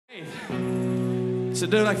So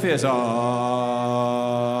do it like this.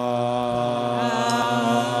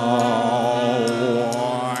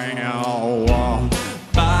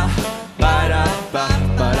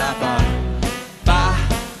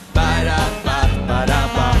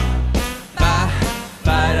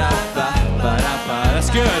 That's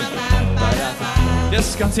good.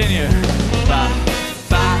 Just continue.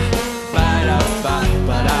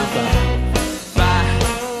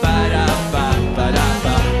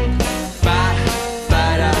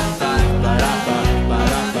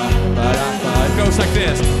 Like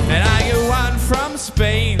this, and I get one from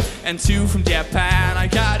Spain and two from Japan. I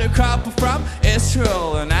got a couple from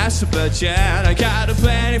Israel and Azerbaijan. I got a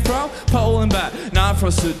plenty from Poland, but not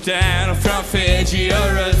from Sudan. I'm from Fiji or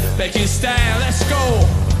Uzbekistan. Let's go.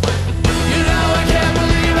 You know I can't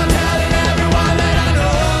believe I'm telling everyone that I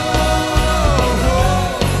know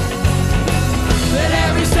that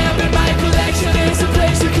every step in my collection is a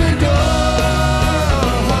place you could go.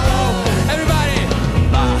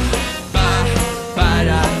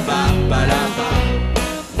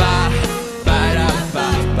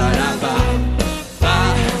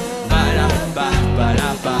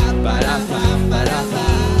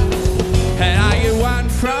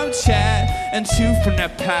 And two from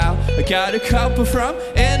Nepal. I got a couple from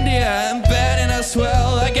India and Benin as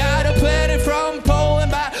well. I got a plenty from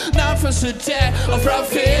Poland, but not from Sudan or from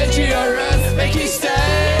Fiji or Uzbekistan.